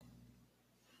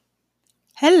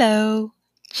Hello,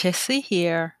 Jessie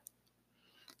here.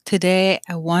 Today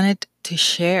I wanted to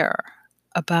share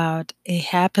about a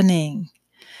happening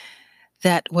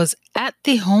that was at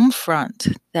the home front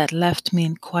that left me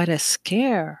in quite a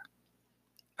scare.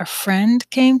 A friend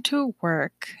came to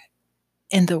work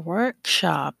in the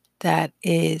workshop that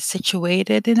is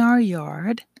situated in our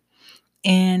yard,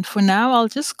 and for now I'll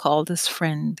just call this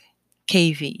friend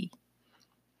KV.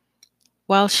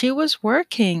 While she was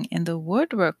working in the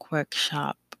woodwork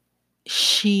workshop,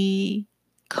 she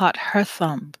caught her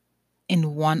thumb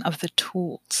in one of the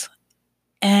tools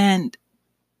and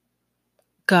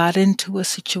got into a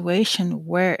situation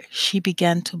where she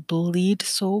began to bleed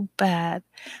so bad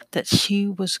that she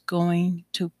was going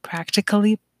to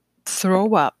practically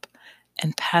throw up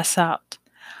and pass out.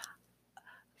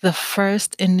 The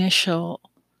first initial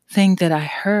thing that I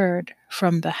heard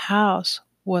from the house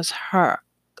was her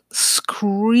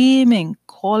screaming,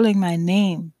 calling my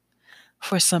name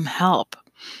for some help.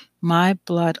 My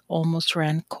blood almost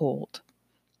ran cold.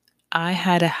 I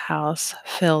had a house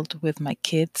filled with my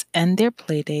kids and their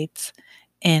playdates,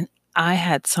 and I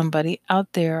had somebody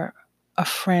out there, a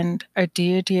friend, a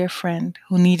dear, dear friend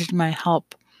who needed my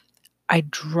help. I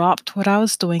dropped what I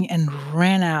was doing and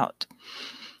ran out,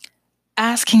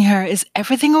 asking her, "Is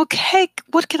everything okay?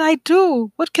 What can I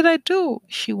do? What can I do?"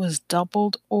 She was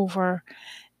doubled over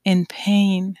in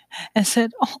pain and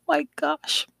said, "Oh my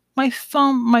gosh, my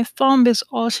thumb is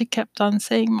all," she kept on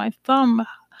saying, "my thumb.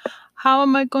 How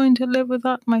am I going to live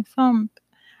without my thumb?"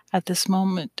 At this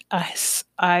moment,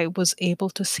 I was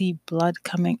able to see blood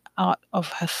coming out of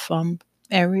her thumb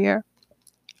area.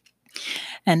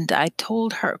 And I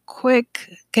told her, "Quick,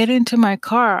 get into my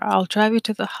car. I'll drive you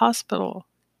to the hospital."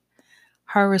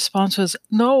 Her response was,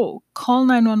 "No, call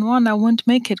 911. I won't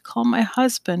make it. Call my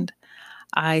husband."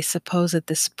 I suppose at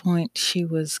this point she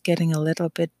was getting a little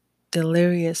bit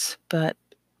delirious, but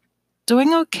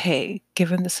doing okay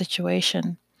given the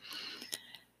situation.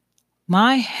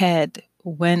 My head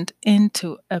went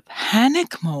into a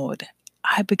panic mode.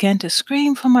 I began to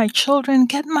scream for my children,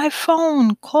 "Get my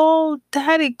phone, call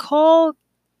daddy, call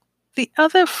the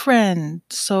other friend,"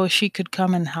 so she could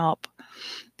come and help.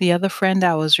 The other friend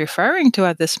I was referring to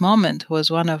at this moment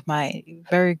was one of my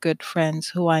very good friends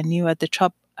who I knew at the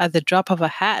drop of a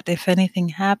hat, if anything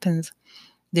happens,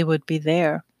 they would be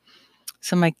there.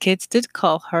 So my kids did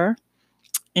call her,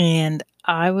 and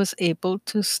I was able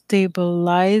to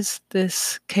stabilize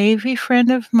this KV friend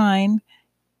of mine,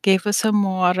 gave her some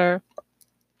water,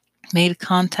 made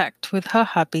contact with her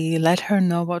hubby, let her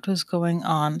know what was going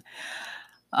on.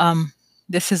 Um,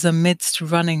 this is amidst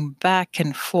running back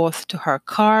and forth to her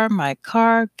car, my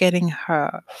car, getting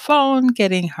her phone,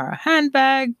 getting her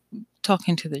handbag,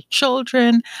 talking to the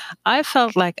children. I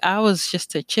felt like I was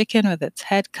just a chicken with its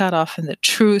head cut off in the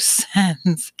true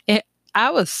sense. I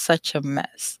was such a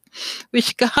mess,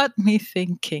 which got me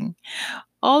thinking.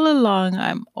 All along,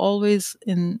 I'm always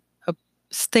in a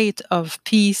state of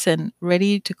peace and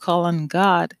ready to call on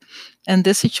God. And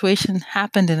this situation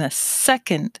happened in a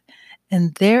second.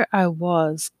 And there I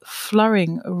was,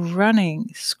 flurrying,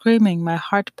 running, screaming, my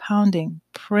heart pounding,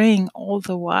 praying all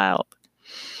the while.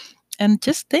 And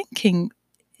just thinking,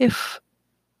 if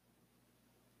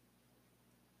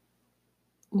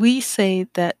we say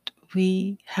that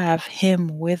we have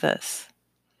Him with us,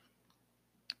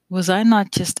 was I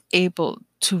not just able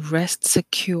to rest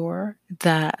secure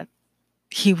that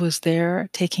He was there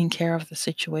taking care of the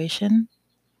situation?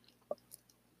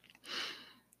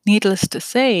 Needless to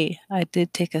say, I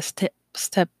did take a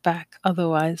step back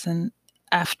otherwise and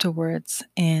afterwards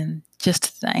and just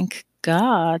thank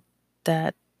God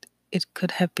that it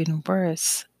could have been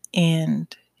worse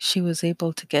and she was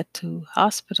able to get to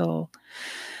hospital.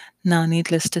 Now,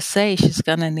 needless to say, she's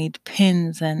going to need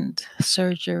pins and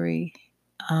surgery,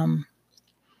 um,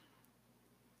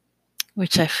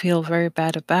 which I feel very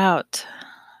bad about.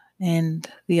 And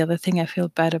the other thing I feel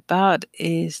bad about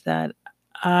is that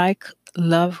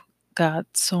love God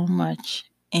so much.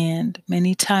 And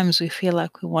many times we feel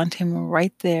like we want Him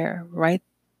right there, right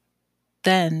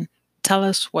then, tell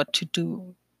us what to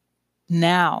do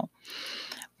now.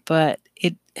 But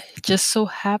it just so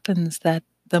happens that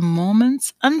the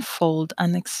moments unfold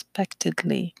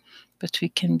unexpectedly, but we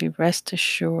can be rest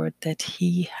assured that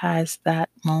He has that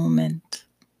moment.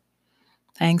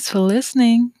 Thanks for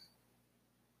listening.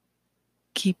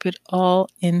 Keep it all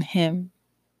in Him.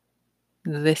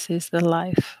 This is the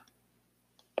life.